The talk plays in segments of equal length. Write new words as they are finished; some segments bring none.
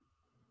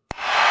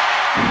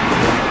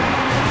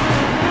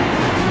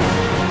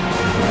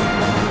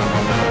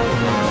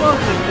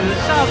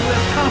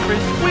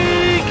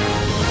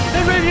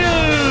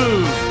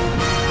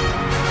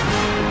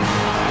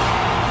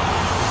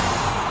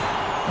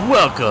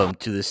Welcome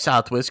to the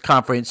Southwest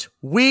Conference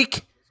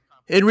Week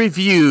in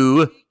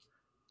Review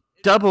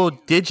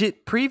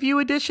double-digit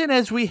preview edition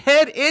as we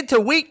head into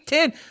Week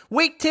 10.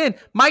 Week 10.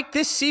 Mike,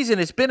 this season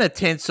has been a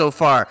 10 so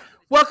far.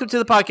 Welcome to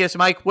the podcast,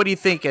 Mike. What do you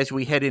think as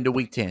we head into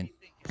Week 10?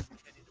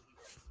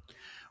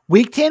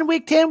 Week 10,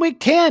 Week 10, Week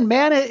 10,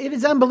 man, it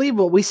is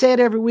unbelievable. We say it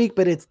every week,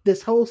 but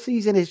this whole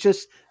season is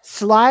just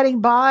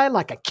sliding by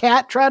like a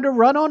cat trying to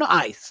run on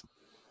ice.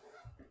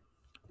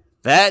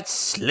 That's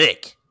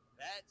slick.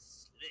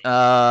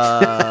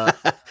 I'm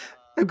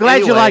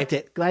glad you liked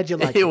it.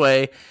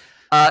 Anyway,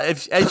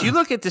 as you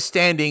look at the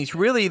standings,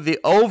 really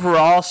the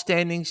overall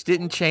standings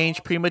didn't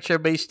change. Pretty much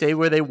everybody stayed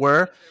where they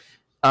were.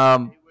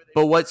 But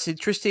what's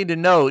interesting to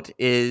note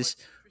is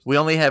we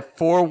only have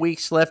 4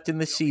 weeks left in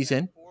the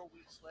season,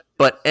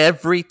 but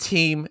every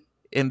team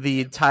in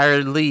the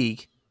entire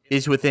league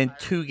is within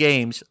 2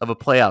 games of a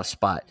playoff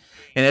spot.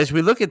 And as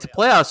we look at the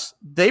playoffs,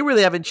 they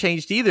really haven't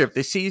changed either. If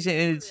the season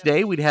ended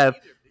today, we'd have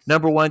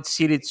number 1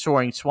 seeded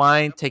Soaring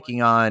Swine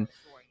taking on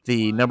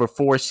the number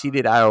 4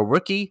 seeded Iowa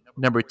Rookie,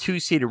 number 2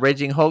 seeded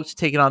Raging Hoax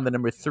taking on the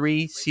number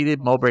 3 seeded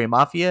Mulberry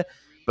Mafia.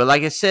 But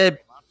like I said,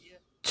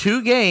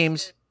 2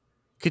 games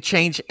could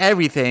change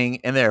everything,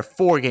 and there are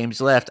 4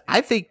 games left.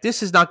 I think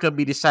this is not going to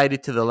be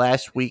decided to the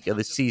last week of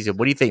the season.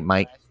 What do you think,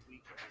 Mike?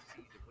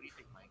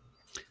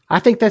 I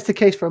think that's the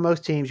case for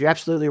most teams. You're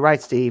absolutely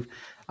right, Steve.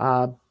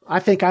 I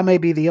think I may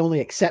be the only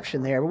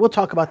exception there, but we'll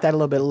talk about that a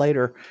little bit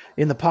later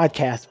in the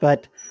podcast.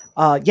 But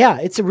yeah,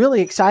 it's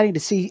really exciting to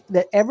see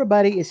that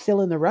everybody is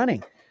still in the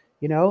running,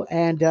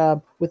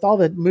 and with all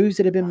the moves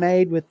that have been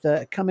made with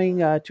coming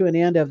to an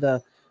end of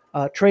the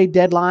trade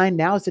deadline,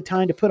 now is the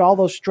time to put all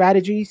those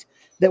strategies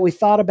that we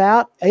thought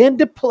about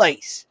into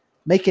place,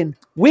 making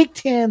Week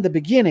 10 the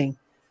beginning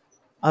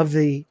of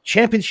the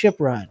championship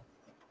run.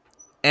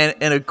 And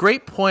a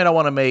great point I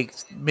want to make,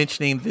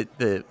 mentioning that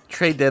the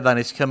trade deadline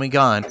is coming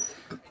on,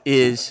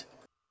 is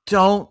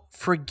don't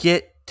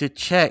forget to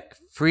check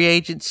free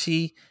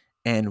agency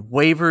and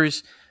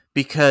waivers,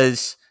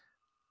 because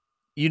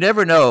you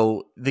never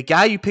know. The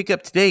guy you pick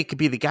up today could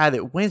be the guy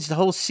that wins the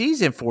whole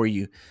season for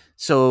you.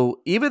 So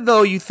even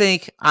though you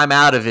think I'm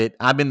out of it,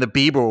 I'm in the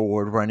Bieber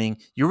Award running,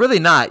 you're really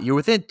not. You're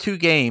within 2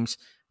 games,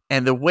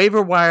 and the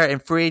waiver wire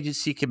and free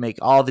agency can make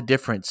all the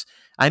difference.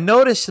 I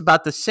noticed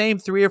about the same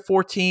 3 or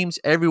 4 teams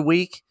every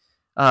week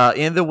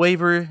in the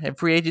waiver and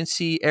free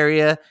agency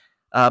area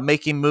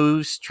making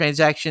moves,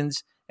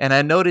 transactions, and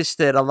I noticed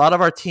that a lot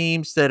of our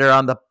teams that are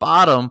on the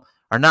bottom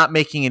are not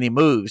making any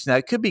moves. Now,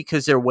 it could be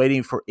because they're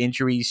waiting for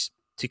injuries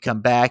to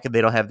come back and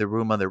they don't have the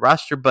room on their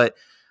roster, but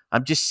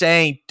I'm just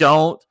saying,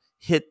 don't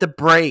hit the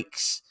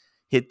brakes.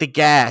 Hit the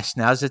gas.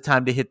 Now's the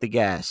time to hit the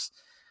gas.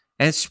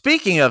 And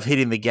speaking of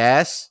hitting the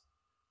gas,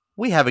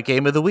 we have a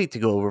game of the week to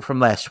go over from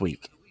last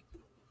week.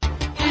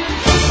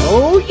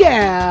 Oh,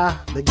 yeah,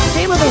 the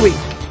game of the week.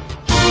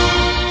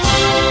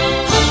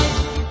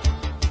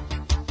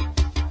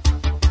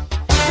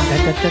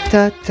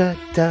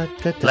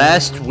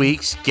 Last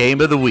week's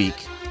game of the week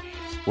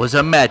was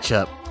a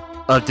matchup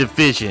of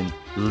division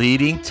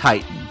leading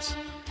Titans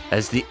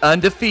as the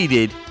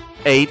undefeated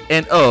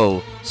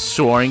 8-0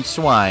 Soaring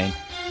Swine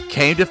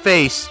came to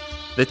face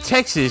the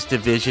Texas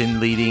division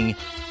leading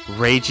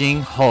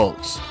Raging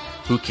Hulks,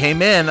 who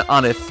came in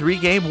on a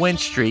 3-game win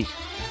streak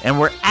and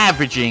were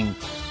averaging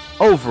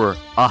over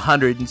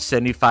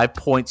 175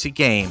 points a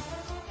game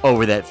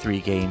over that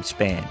 3-game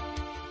span.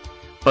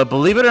 But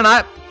believe it or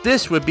not,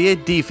 this would be a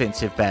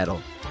defensive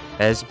battle,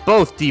 as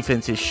both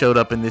defenses showed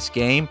up in this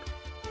game,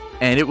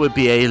 and it would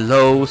be a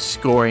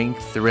low-scoring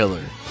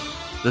thriller.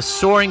 The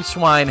Soaring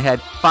Swine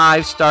had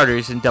 5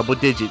 starters in double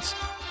digits,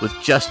 with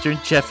Justin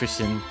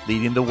Jefferson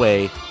leading the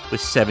way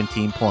with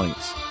 17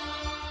 points.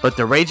 But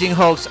the Raging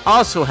Hulks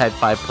also had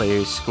 5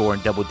 players score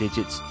in double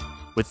digits,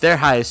 with their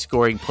highest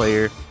scoring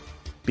player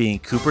being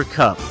Cooper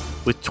Kupp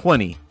with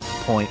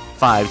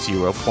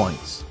 20.50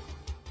 points.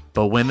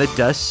 But when the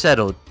dust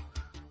settled,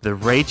 the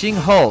Raging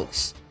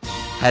Hulks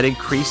had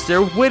increased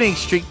their winning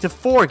streak to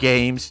 4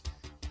 games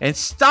and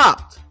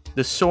stopped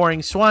the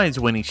Soaring Swine's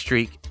winning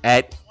streak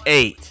at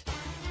 8,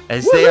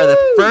 as they are the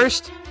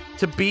first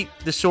to beat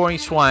the Soaring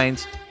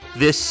Swines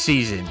this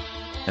season.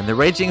 And the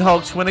Raging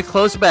Hulks win a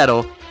close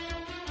battle,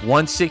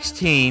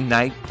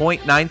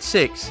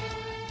 116.96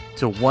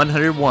 to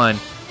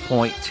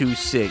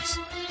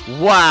 101.26.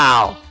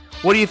 Wow.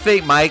 What do you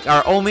think, Mike?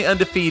 Our only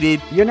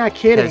undefeated. You're not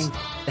kidding.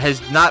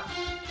 Is not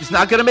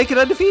going to make it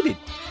undefeated.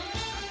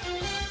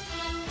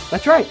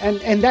 That's right.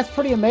 And that's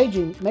pretty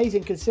amazing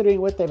considering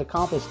what they've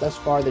accomplished thus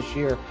far this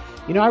year.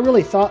 I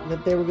really thought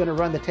that they were going to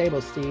run the table,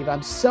 Steve.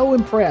 I'm so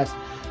impressed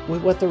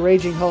with what the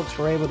Raging Hulks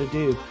were able to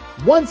do.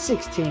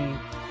 116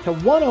 to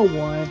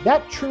 101.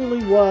 That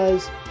truly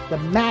was the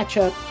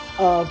matchup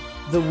of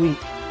the week.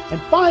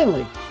 And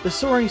finally, the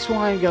Soaring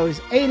Swine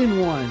goes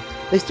 8-1.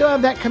 They still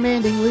have that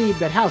commanding lead,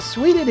 but how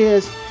sweet it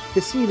is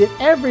to see that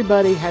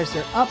everybody has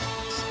their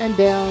ups and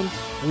downs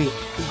week.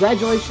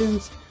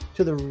 Congratulations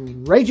to the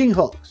Raging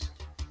Hulks.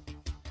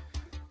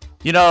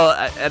 You know,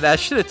 and I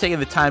should have taken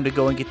the time to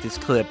go and get this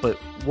clip, but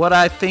what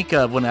I think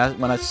of when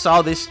I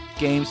saw this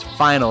game's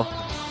final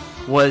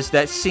was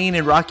that scene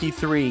in Rocky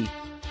 3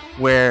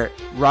 where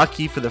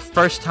Rocky for the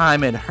first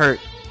time had hurt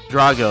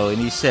Drago, and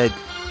he said,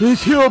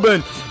 "He's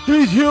human!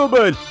 He's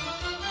human!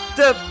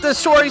 The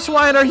sorry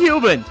swine are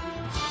human!"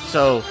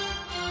 So,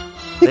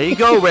 there you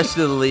go, rest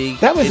of the league.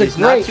 That was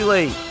not too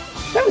late.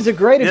 That was a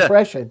great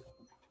impression.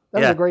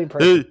 That was a great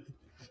impression.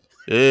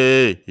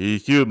 Hey,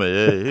 he's human.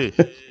 Hey.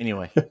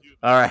 Anyway,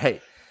 all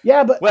right.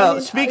 Yeah,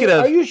 but speaking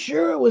of, are you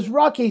sure it was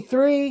Rocky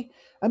 3?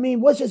 I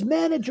mean, was his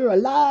manager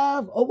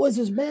alive or was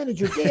his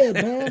manager dead,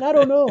 man? I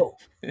don't know.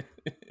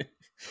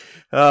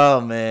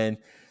 Oh man.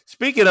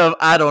 Speaking of,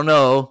 I don't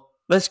know.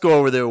 Let's go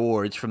over the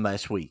awards from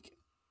last week.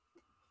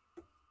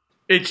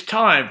 It's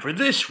time for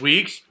this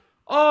week's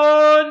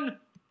Unbeatable.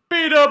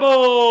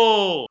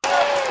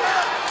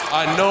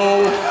 I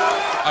know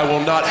I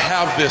will not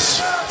have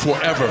this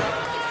forever,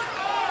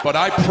 but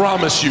I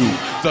promise you,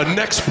 the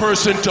next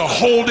person to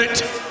hold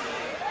it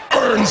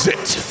earns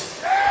it.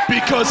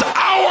 Because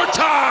our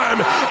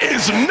time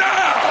is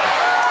now.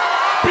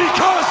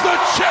 Because the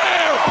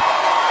champ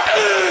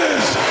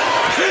is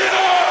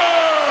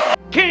here.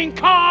 King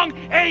Kong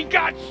ain't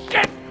got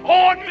shit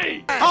on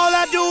me. All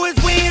I do is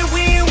win,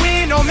 win,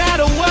 win, no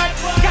matter what.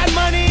 Got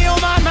money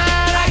on my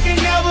mind, I can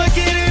never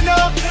get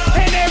enough.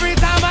 And every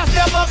time I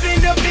step up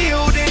in the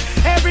building,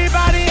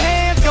 everybody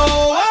hands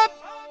go up.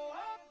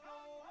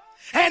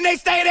 And they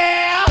stay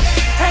there,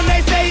 and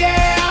they say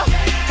yeah,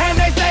 and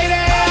they stay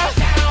there.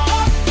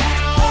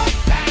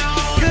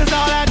 Cause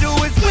all I do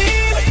is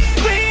win,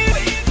 win,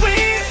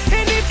 win.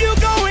 And if you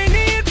going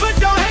in, put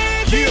your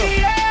hands in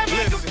the air.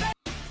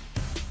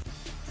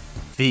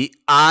 The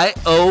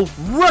IO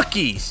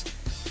Rookies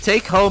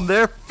take home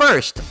their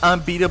first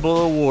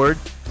Unbeatable award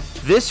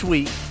this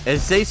week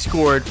as they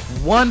scored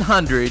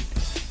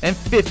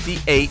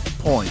 158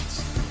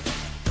 points.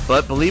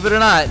 But believe it or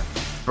not,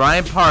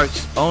 Brian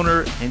Parks,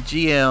 owner and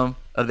GM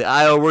of the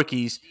IO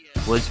Rookies,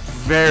 was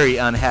very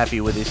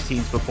unhappy with his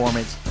team's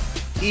performance,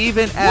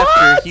 even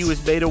after he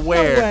was made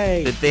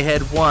aware that they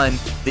had won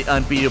the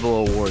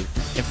Unbeatable award.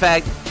 In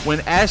fact, when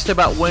asked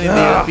about winning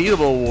the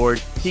Unbeatable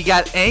award, he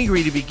got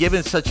angry to be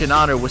given such an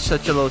honor with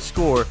such a low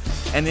score,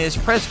 and in his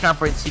press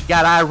conference, he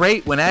got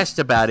irate when asked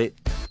about it,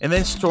 and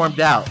then stormed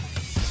out.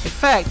 In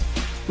fact,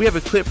 we have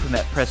a clip from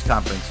that press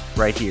conference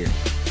right here.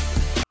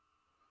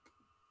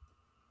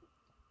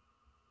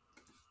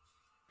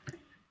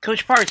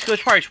 Coach Parks,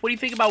 what do you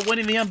think about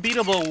winning the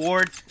Unbeatable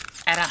award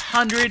at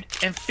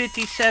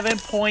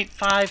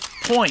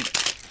 157.5 points?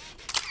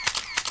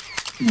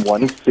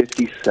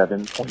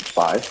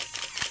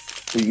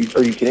 157.5?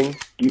 Are you kidding?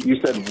 You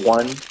said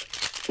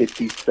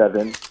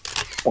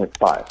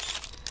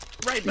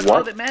 157.5. Right, but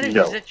all that matters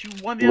is that you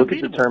won the Look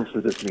Unbeatable. at the terms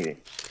for this meeting.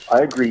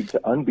 I agreed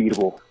to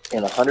unbeatable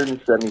and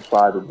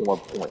 175 or more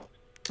points.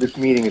 This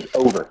meeting is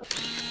over.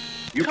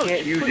 You Coach,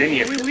 can't use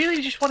any of we this.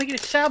 really just want to get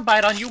a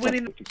soundbite on you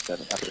winning.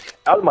 157.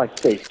 Out of my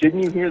face.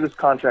 Didn't you hear this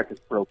contract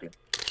is broken?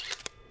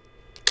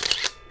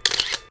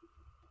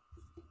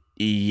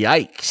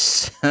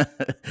 Yikes.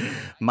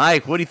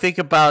 Mike, what do you think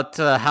about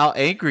how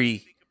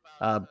angry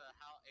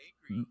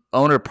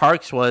owner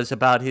Parks was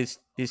about his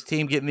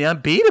team getting the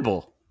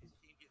Unbeatable?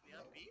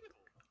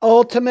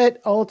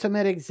 Ultimate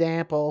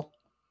example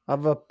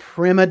of a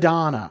prima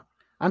donna.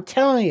 I'm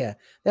telling you,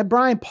 that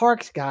Brian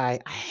Parks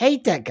guy, I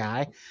hate that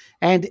guy.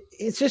 And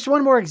it's just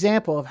one more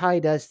example of how he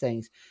does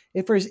things.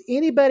 If there's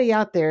anybody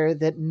out there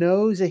that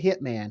knows a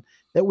hitman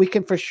that we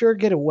can for sure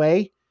get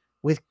away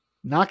with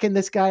knocking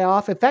this guy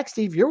off. In fact,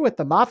 Steve, you're with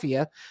the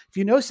Mafia. If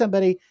you know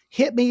somebody,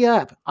 hit me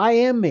up.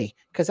 IM me,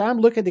 because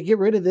I'm looking to get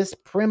rid of this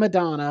prima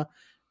donna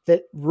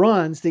that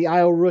runs the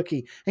IO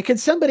Rookie. And can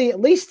somebody at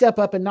least step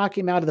up and knock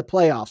him out of the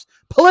playoffs?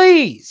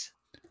 Please.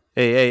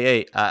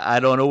 Hey,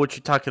 I don't know what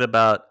you're talking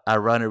about. I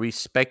run a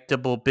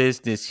respectable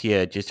business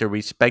here, just a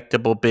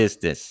respectable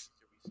business.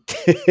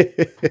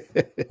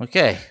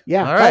 Okay.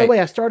 Yeah. All By right. the way,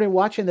 I started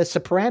watching The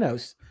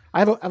Sopranos.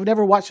 I've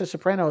never watched The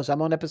Sopranos.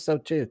 I'm on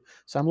episode 2,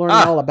 so I'm learning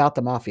all about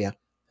the Mafia.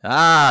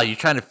 You're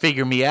trying to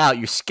figure me out.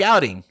 You're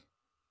scouting.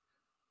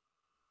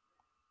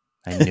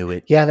 I knew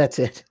it. Yeah, that's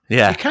it.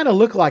 Yeah. You kind of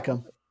look like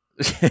them.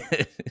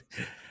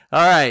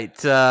 All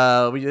right.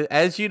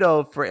 As you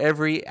know, for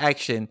every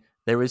action,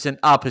 there is an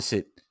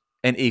opposite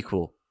and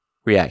equal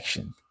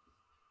reaction.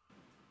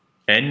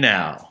 And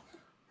now,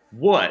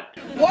 what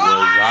was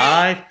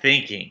I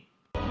thinking?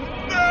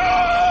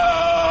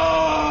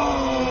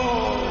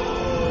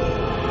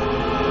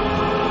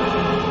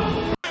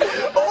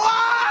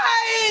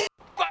 Why?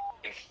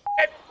 Fucking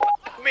shit,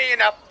 fuck me in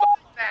the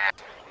fucking ass.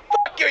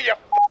 Fuck you, you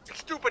fucking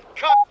stupid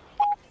cunt.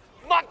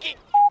 Monkey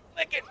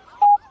licking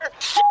fucker.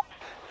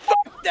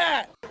 Fuck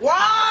that.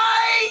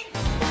 Why?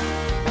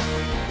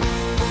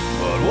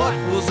 But what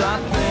was I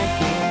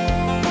thinking?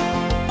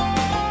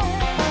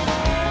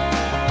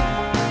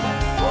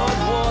 What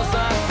was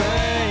I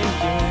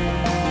thinking?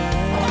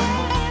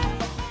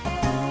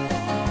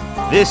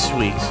 This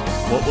week's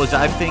What Was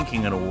I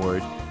Thinking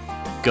award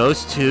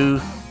goes to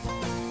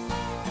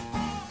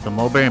the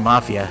Mulberry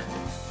Mafia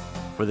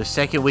for the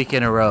second week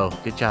in a row.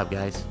 Good job,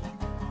 guys.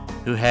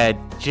 Who had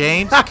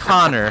James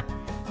Conner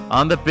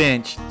on the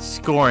bench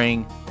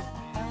scoring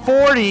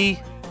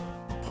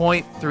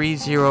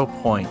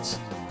 40.30 points.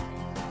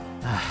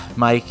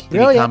 Mike,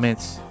 any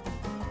comments?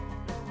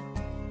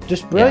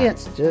 Just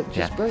brilliance.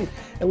 Just brilliant.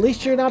 At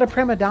least you're not a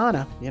prima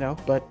donna,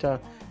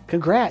 but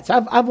congrats.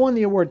 I've won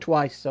the award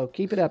twice, so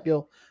keep it up.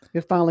 You'll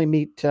finally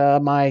meet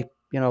my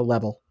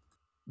level.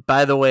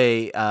 By the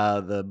way,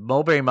 the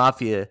Mulberry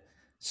Mafia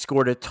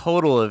scored a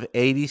total of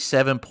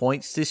 87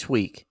 points this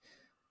week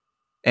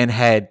and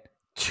had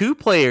 2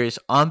 players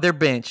on their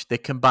bench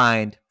that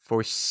combined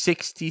for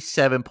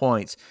 67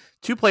 points.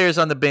 2 players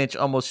on the bench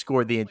almost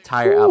scored the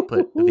entire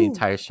output of the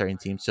entire starting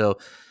team. So,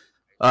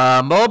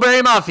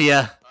 Mulberry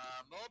Mafia,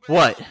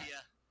 what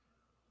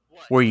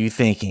were you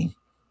thinking?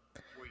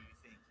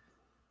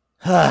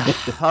 All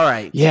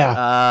right.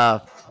 Yeah.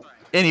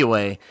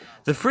 Anyway,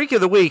 the Freak of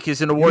the Week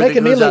is an award You're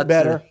making that goes me look out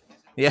better.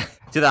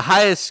 to the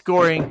highest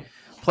scoring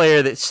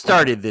player that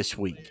started this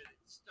week.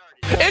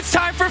 It's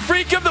time for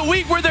Freak of the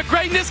Week, where the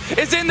greatness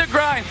is in the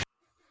grind.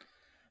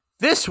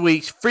 This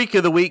week's Freak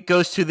of the Week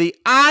goes to the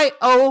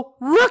IO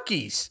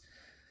rookies.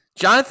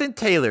 Jonathan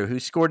Taylor,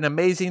 who scored an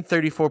amazing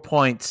 34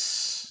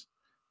 points.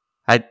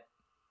 I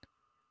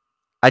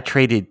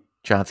traded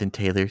Jonathan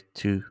Taylor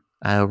to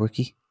IO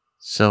rookie.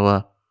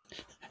 So,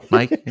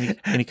 Mike,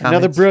 any comments?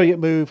 Another brilliant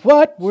move.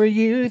 What were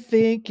you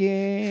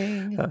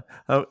thinking?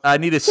 I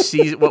need a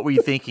season. What were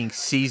you thinking?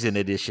 Season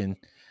edition.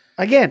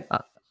 Again,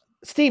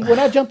 Steve, when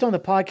I jumped on the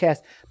podcast,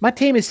 my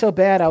team is so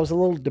bad I was a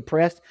little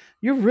depressed.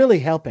 You're really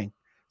helping.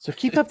 So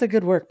keep up the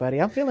good work,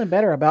 buddy. I'm feeling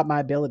better about my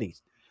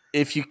abilities.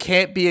 If you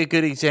can't be a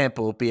good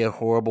example, be a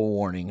horrible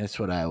warning. That's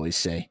what I always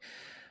say.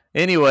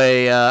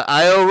 Anyway,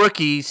 IO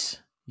rookies,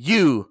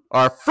 you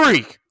are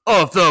Freak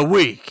of the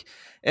Week.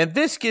 And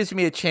this gives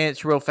me a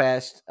chance real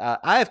fast.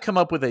 I have come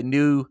up with a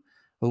new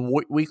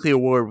weekly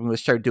award we're going to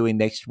start doing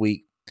next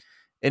week.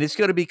 And it's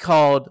going to be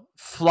called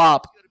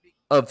Flop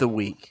of the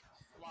Week.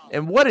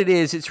 And what it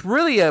is, it's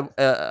really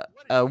a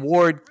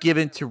award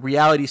given to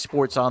Reality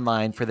Sports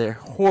Online for their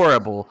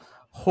horrible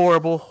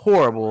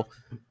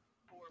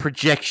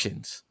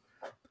projections.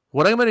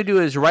 What I'm going to do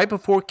is right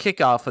before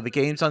kickoff of the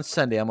games on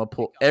Sunday, I'm going to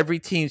pull every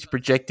team's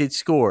projected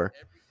score,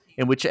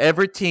 and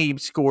whichever team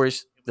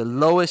scores the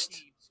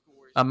lowest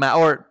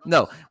amount,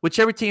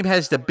 whichever team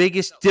has the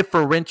biggest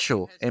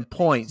differential in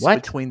points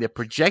between the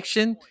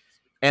projection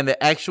and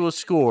the actual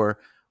score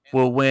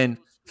will win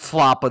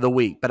Flop of the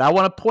Week. But I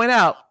want to point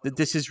out that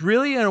this is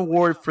really an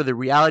award for the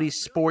Reality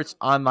Sports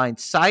Online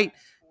site,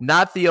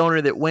 not the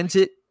owner that wins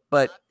it,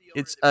 but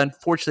it's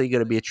unfortunately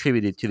going to be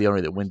attributed to the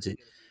owner that wins it.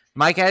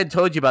 Mike, I hadn't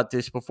told you about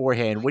this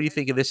beforehand. What do you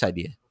think of this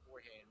idea?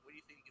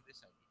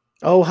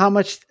 Oh, how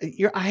much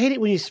I hate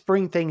it when you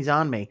spring things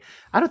on me.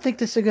 I don't think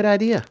this is a good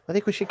idea. I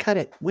think we should cut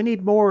it. We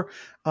need more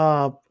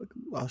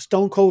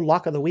Stone Cold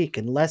Lock of the Week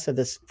and less of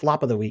this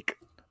Flop of the Week.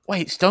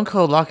 Wait, Stone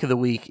Cold Lock of the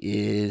Week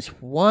is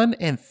 1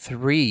 and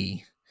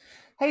 3.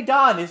 Hey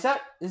Don, is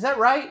that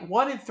right?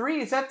 1 and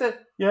 3? Is that the?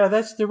 Yeah,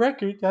 that's the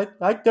record.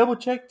 I double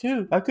checked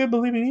too. I couldn't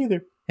believe it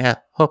either. Yeah.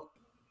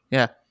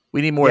 Yeah.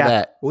 We need more of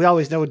that. We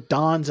always know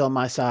Don's on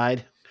my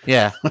side.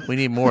 Yeah, we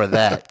need more of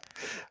that.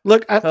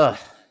 Look,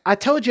 I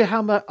told you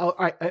how much. Oh,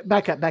 all right,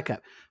 back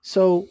up.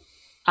 So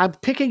I'm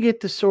picking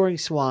it to Soaring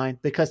Swine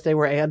because they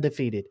were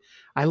undefeated.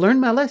 I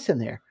learned my lesson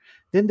there.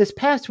 Then this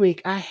past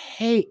week, I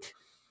hate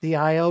the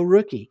IO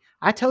rookie.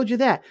 I told you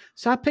that.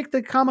 So I picked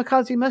the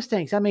Kamikaze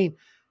Mustangs. I mean,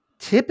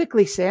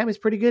 typically Sam is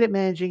pretty good at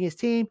managing his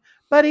team,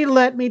 but he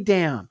let me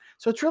down.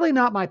 So it's really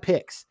not my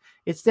picks.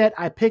 It's that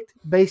I picked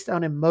based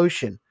on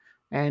emotion.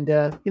 And,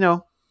 I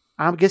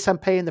guess I'm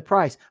paying the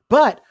price.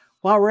 But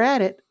while we're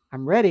at it,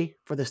 I'm ready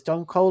for the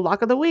Stone Cold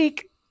Lock of the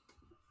Week.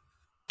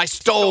 I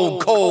Stone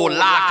Cold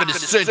Lock of the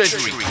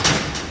Century.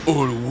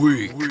 Or the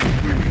Week.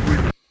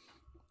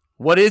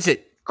 What is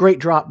it? Great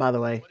drop, by the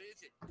way.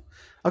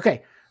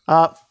 Okay.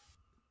 At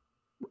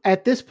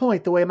this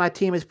point, the way my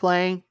team is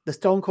playing, the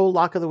Stone Cold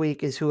Lock of the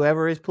Week is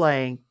whoever is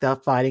playing the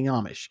Fighting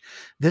Amish.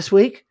 This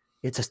week,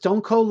 it's a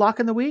Stone Cold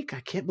Lock of the Week. I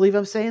can't believe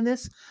I'm saying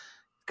this. It's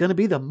going to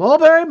be the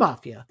Mulberry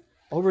Mafia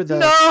over the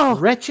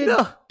wretched,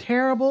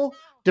 terrible,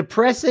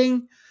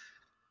 depressing,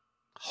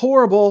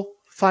 horrible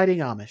Fighting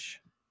Amish.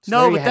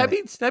 So that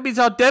means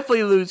I'll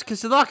definitely lose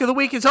because the Lock of the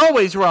Week is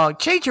always wrong.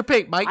 Change your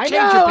pick, Mike. Change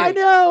your pick. I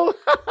know.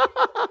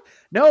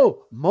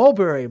 No,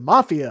 Mulberry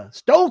Mafia,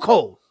 Stone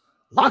Cold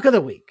Lock of the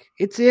Week.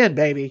 It's in,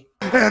 baby.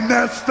 And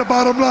that's the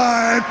bottom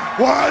line.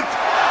 What?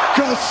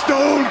 Because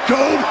Stone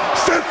Cold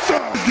said so.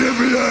 Give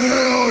me a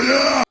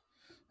hell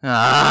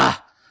yeah.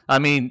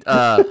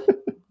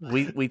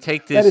 We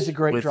take this. That is a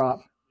great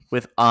drop.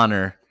 With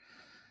honor.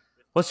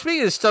 Well,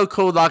 speaking of Stone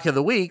Cold Lock of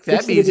the Week,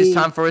 that means it's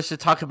time for us to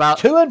talk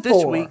about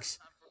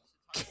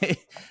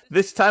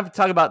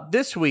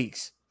this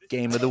week's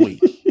Game of the Week.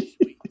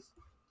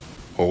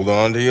 Hold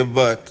on to your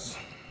butts.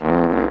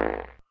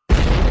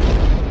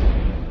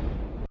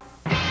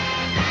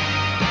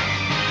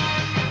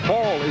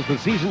 Fall is the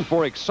season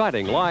for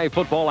exciting live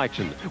football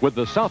action with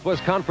the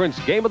Southwest Conference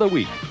Game of the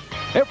Week.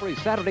 Every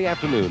Saturday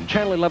afternoon,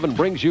 Channel 11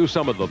 brings you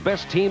some of the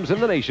best teams in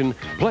the nation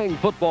playing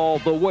football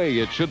the way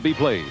it should be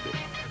played.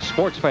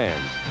 Sports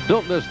fans,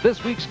 don't miss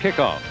this week's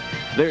kickoff.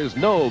 There's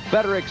no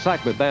better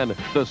excitement than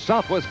the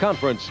Southwest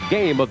Conference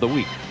Game of the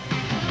Week.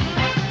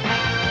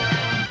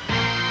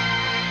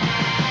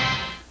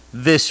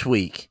 This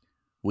week,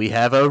 we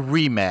have a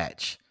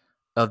rematch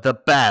of the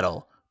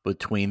battle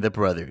between the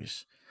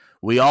brothers.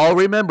 We all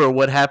remember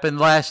what happened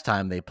last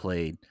time they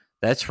played.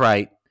 That's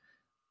right.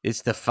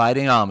 It's the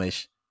Fighting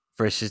Amish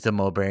versus the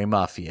Mulberry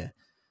Mafia.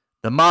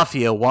 The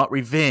Mafia want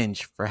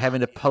revenge for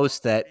having to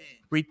post that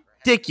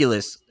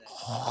ridiculous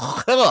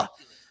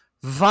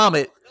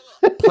vomit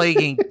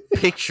plaguing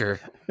picture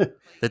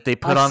that they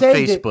put on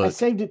Facebook. I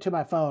saved it to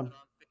my phone.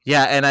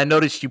 Yeah, and I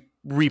noticed you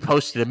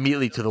reposted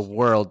immediately to the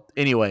world.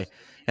 Anyway,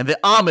 and the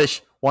Amish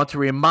want to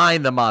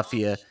remind the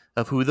Mafia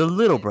of who the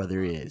little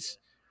brother is.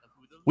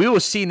 We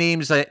will see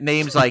names like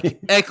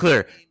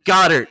Eckler,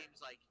 Goddard,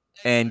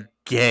 and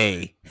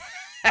Gay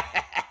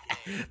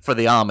for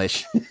the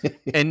Amish,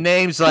 and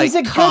names like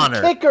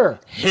Connor,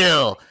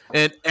 Hill,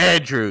 and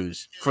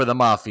Andrews for the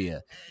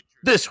Mafia.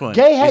 This one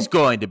is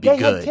going to be Gay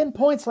good. Had 10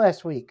 points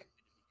last week.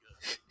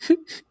 He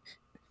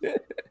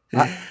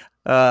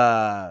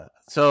had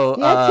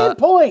 10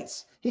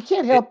 points. He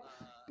can't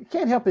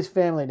help his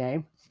family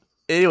name.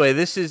 Anyway,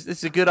 this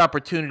is a good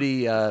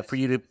opportunity for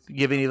you to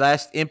give any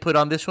last input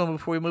on this one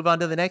before we move on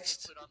to the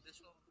next.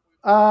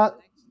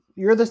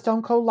 You're the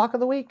Stone Cold Lock of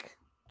the Week.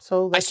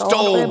 So that's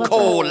Stone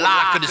Cold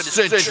Lock of the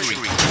Century.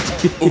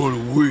 All the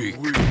week.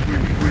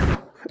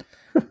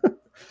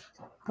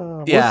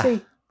 We'll see.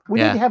 We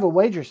need to have a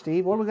wager,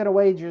 Steve. What are we going to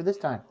wager this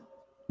time?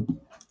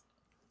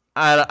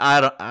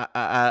 I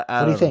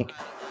What do you think?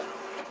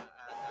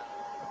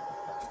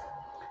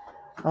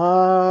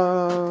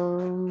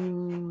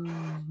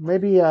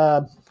 Maybe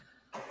I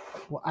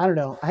don't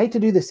know. I hate to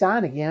do the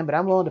sign again, but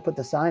I'm willing to put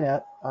the sign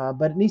up.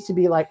 But it needs to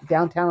be like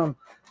downtown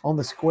on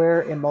the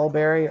square in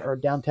Mulberry or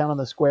downtown on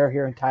the square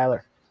here in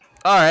Tyler.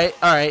 All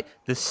right.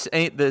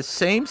 The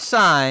same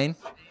sign,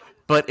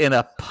 but in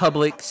a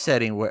public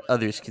setting where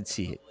others can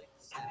see it.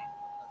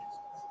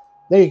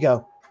 There you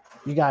go.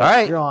 You got it. All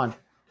right. You're on.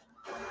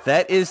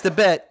 That is the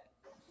bet.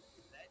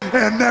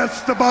 And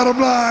that's the bottom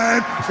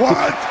line.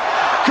 What?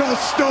 Because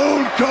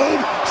Stone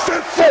Cold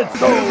said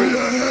so. Give me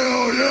a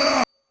hell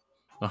yeah.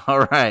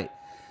 All right.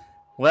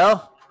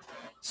 Well,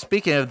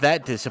 speaking of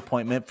that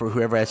disappointment for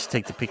whoever has to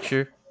take the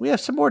picture, we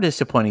have some more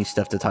disappointing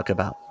stuff to talk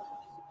about.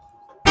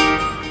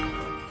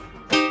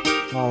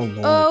 Oh,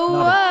 Lord.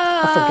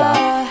 I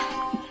forgot.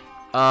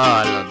 Oh,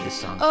 I love this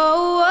song.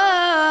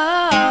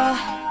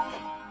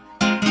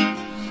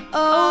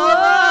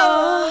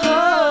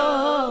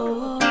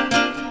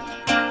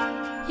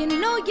 You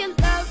know you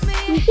love me.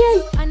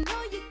 I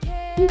know you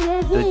care.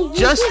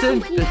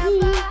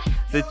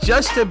 The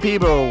Justin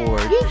Bieber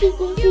Award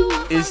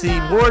is the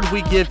award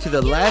we give to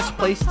the last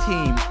place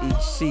team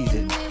each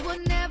season.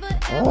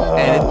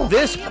 And at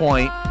this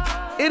point,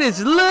 it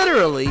is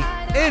literally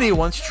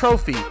anyone's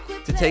trophy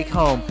to take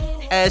home,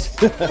 as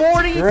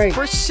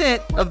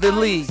 40% of the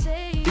league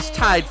is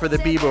tied for the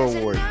Bieber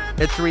Award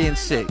at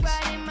 3-6.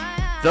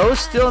 Those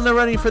still in the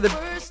running for the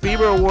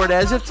Bieber Award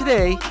as of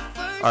today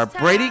are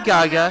Brady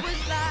Gaga,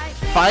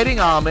 Fighting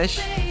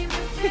Amish,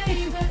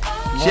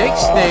 Jake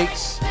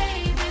Snakes,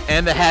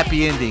 and the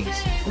Happy Endings.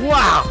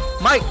 Wow,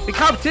 Mike, the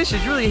competition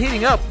is really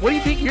heating up. What do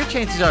you think your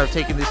chances are of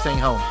taking this thing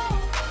home?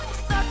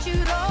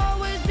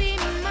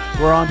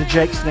 We're on to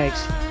Jake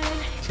Snakes.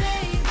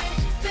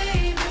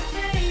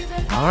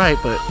 All right,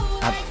 but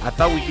I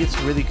thought we'd get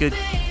some really good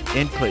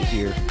input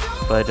here.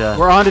 But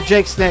we're on to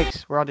Jake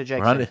Snakes. We're on to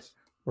Jake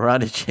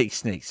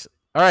Snakes.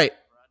 All right.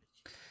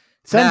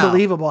 It's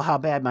unbelievable how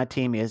bad my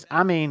team is.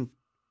 I mean,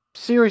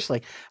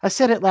 seriously. I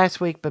said it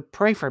last week, but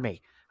pray for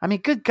me. I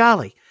mean, good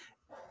golly.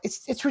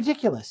 It's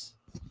ridiculous.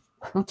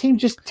 My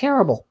team's just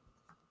terrible.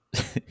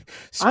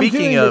 I'm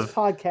doing this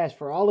podcast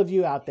for all of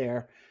you out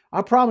there.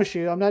 I promise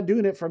you, I'm not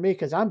doing it for me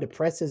because I'm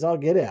depressed as all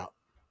get out.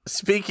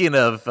 Speaking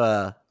of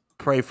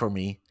pray for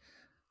me,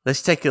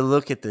 let's take a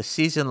look at the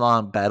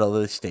season-long Battle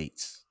of the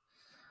States.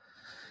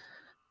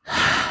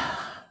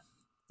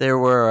 There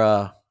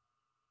were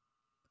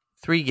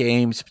 3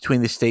 games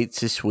between the states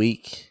this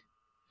week.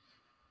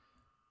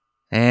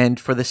 And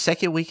for the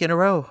second week in a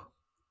row,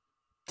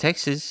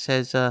 Texas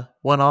has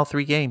won all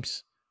 3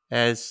 games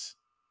as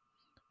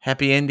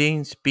Happy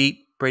Endings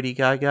beat Brady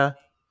Gaga.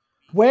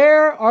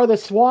 Where are the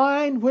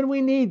swine when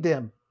we need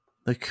them?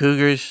 The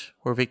Cougars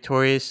were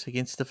victorious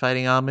against the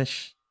Fighting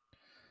Amish.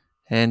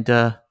 And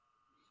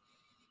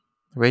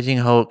Raging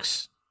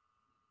Hulks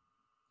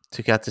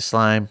took out the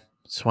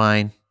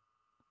swine.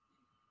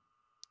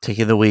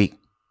 Taking the week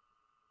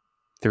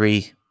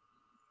 3-0.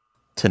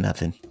 Turn that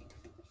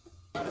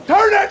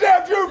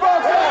damn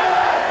jukebox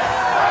on!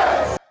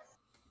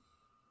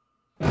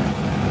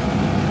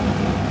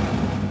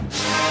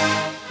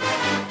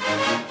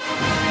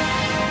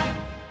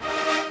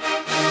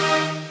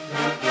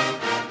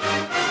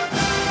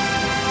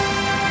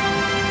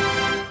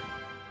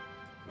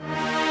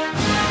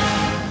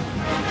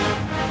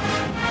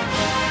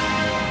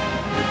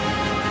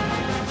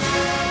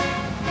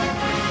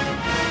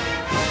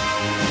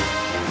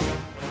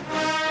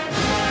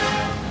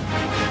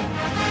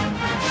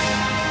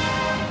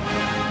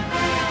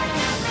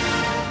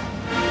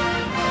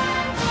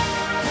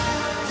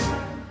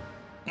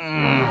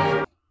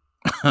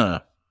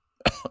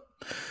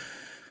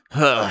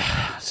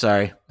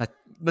 sorry.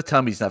 My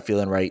tummy's not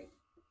feeling right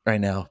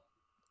now.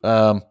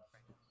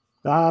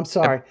 I'm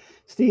sorry,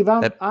 Steve.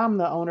 I'm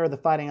the owner of the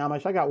Fighting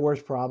Amish. I got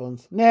worse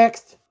problems.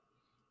 Next.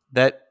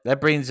 That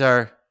brings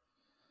our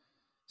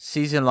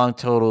season-long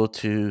total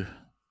to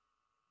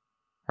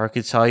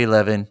Arkansas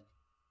 11,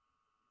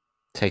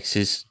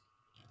 Texas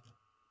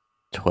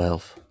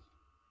 12.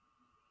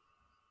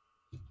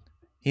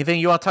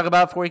 Anything you want to talk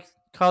about before we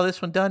call this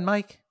one done,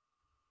 Mike?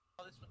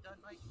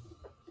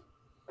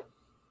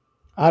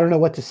 I don't know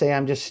what to say.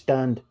 I'm just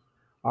stunned.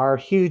 Our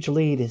huge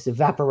lead is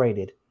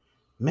evaporated.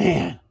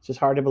 Man, it's just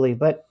hard to believe.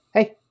 But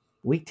hey,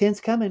 week 10's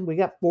coming. We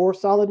got 4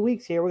 solid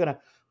weeks here. We're going to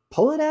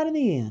pull it out in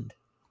the end.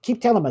 Keep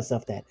telling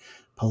myself that.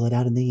 Pull it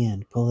out in the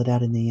end. Pull it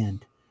out in the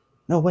end.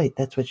 No, wait,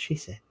 that's what she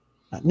said.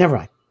 Never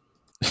mind.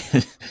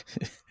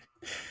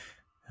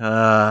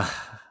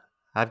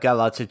 I've got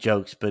lots of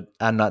jokes, but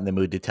I'm not in the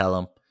mood to tell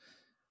them.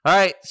 All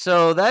right,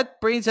 so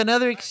that brings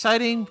another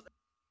exciting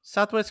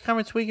Southwest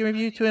Conference Week in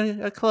Review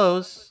to a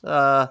close.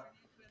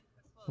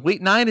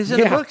 Week 9 is in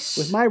the books.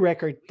 With my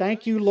record.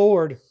 Thank you,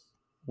 Lord.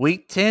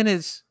 Week 10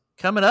 is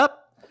coming up.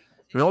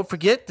 Don't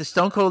forget, the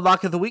Stone Cold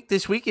Lock of the Week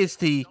this week is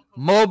the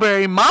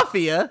Mulberry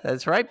Mafia.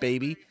 That's right,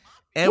 baby.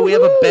 And we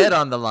have a bet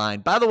on the line.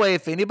 By the way,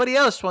 if anybody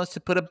else wants to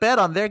put a bet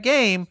on their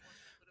game,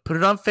 put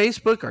it on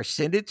Facebook or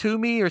send it to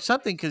me or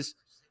something, because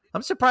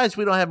I'm surprised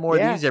we don't have more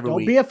of these every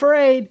week. Don't be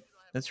afraid.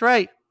 That's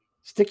right.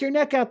 Stick your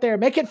neck out there.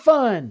 Make it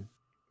fun.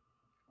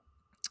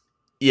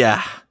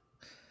 Yeah.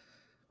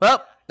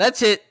 Well,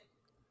 that's it.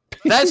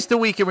 That's the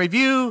week in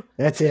review.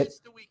 That's it.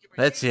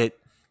 That's it.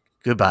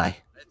 Goodbye.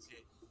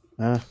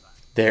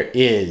 There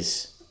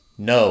is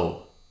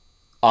no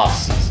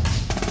off-season.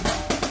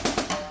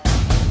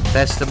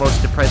 That's the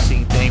most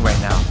depressing thing right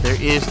now. There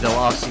is no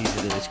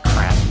off-season to this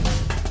crap.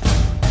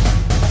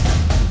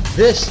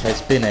 This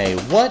has been a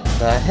What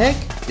the Heck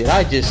Did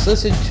I Just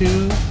Listen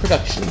To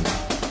production.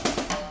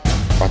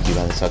 Brought to you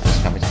by the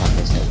Southwest Conference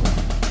Podcast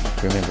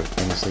Network. Remember,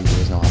 in this league,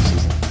 there is no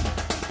off-season.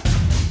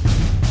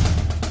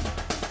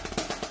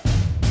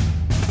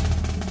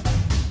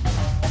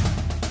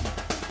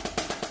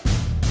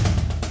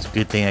 It's a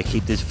good thing I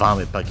keep this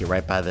vomit bucket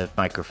right by the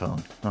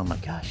microphone. Oh my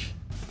gosh.